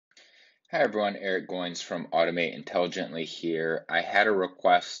Hi everyone, Eric Goins from Automate Intelligently here. I had a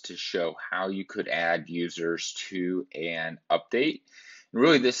request to show how you could add users to an update. And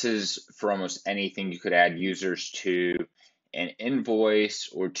really, this is for almost anything. You could add users to an invoice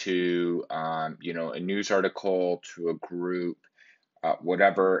or to a news article, to a group,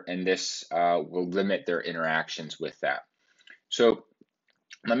 whatever, and this will limit their interactions with that. So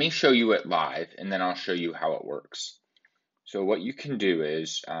let me show you it live, and then I'll show you how it works. So what you can do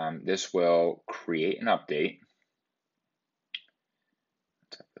is this will create an update.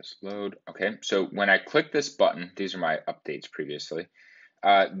 Let's have this load. Okay, so when I click this button, these are my updates previously.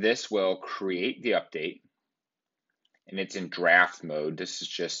 This will create the update, and it's in draft mode. This is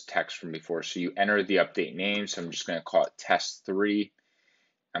just text from before. So you enter the update name. So I'm just going to call it test 3.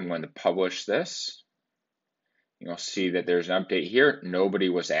 I'm going to publish this. You'll see that there's an update here. Nobody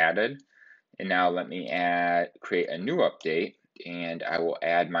was added. And now let me create a new update, and I will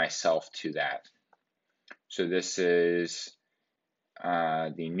add myself to that. So this is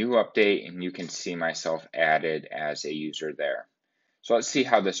the new update, and you can see myself added as a user there. So let's see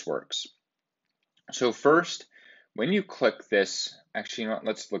how this works. So first, when you click this, actually, you know what,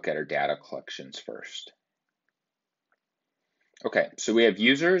 let's look at our data collections first. Okay, so we have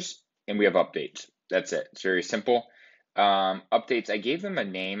users and we have updates. That's it. It's very simple. Updates, I gave them a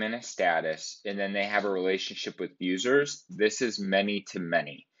name and a status, and then they have a relationship with users. This is many to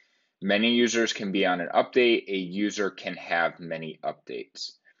many. Many users can be on an update. A user can have many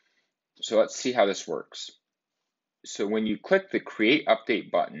updates. So let's see how this works. So when you click the Create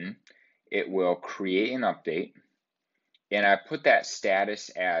Update button, it will create an update, and I put that status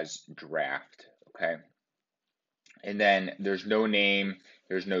as draft, okay? And then there's no name,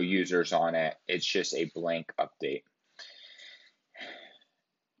 there's no users on it, it's just a blank update.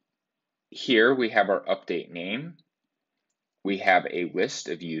 Here we have our update name. We have a list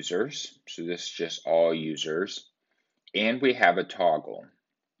of users, so this is just all users, and we have a toggle.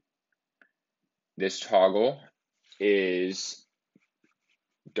 This toggle does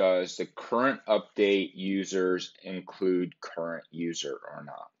the current update users include current user or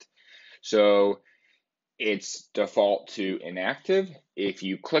not? So it's default to inactive. If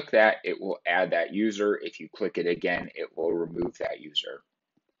you click that, it will add that user. If you click it again, it will remove that user.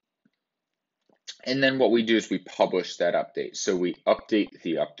 And then what we do is we publish that update. So we update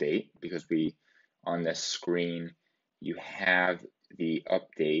the update because on this screen, you have the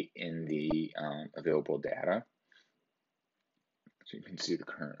update in the available data. So you can see the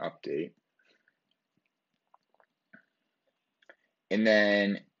current update. And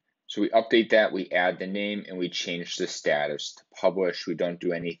then, so we update that, we add the name, and we change the status to publish. We don't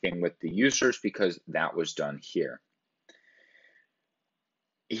do anything with the users because that was done here.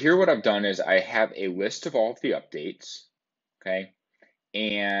 Here what I've done is I have a list of all of the updates, okay?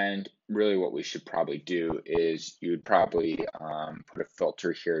 And really what we should probably do is you'd probably put a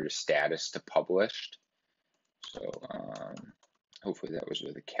filter here to status to published. So hopefully that was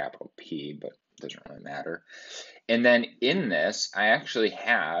with a capital P, but it doesn't really matter. And then in this, I actually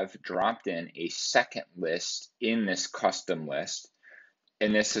have dropped in a second list in this custom list.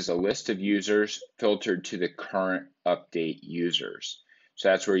 And this is a list of users filtered to the current update users. So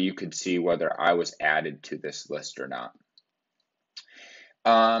that's where you could see whether I was added to this list or not.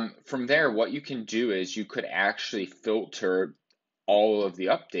 From there, what you can do is you could actually filter all of the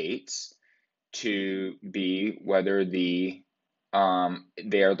updates to be whether they are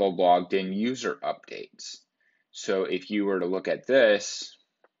the logged in user updates. So if you were to look at this,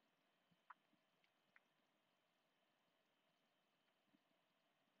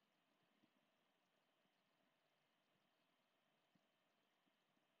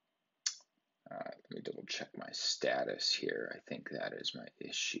 let me double check my status here. I think that is my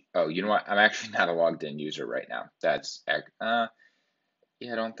issue. Oh, you know what? I'm actually not a logged in user right now. That's, yeah,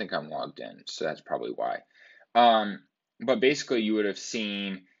 I don't think I'm logged in, so that's probably why. But basically you would have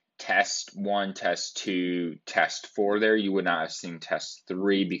seen test 1, test 2, test 4 there. You would not have seen test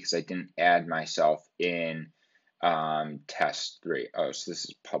 3 because I didn't add myself in test 3. Oh, so this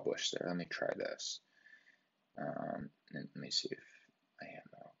is published there. Let me try this. Let me see if I am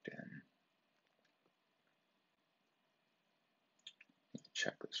logged in.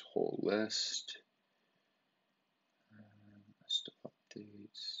 Check this whole list. List of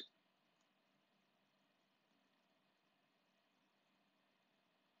updates.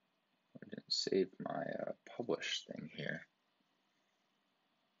 I didn't save my publish thing here.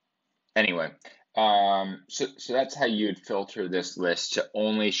 Anyway, so that's how you'd filter this list to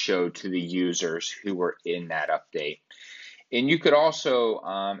only show to the users who were in that update. And you could also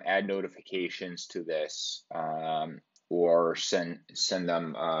add notifications to this or send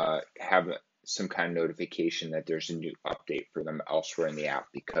them have some kind of notification that there's a new update for them elsewhere in the app,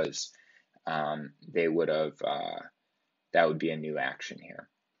 because they would have that would be a new action here.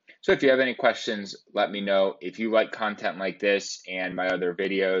 So if you have any questions, let me know. If you like content like this and my other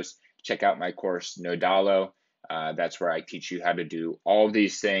videos, check out my course, Knodalo. That's where I teach you how to do all of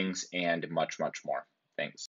these things and much, much more. Thanks.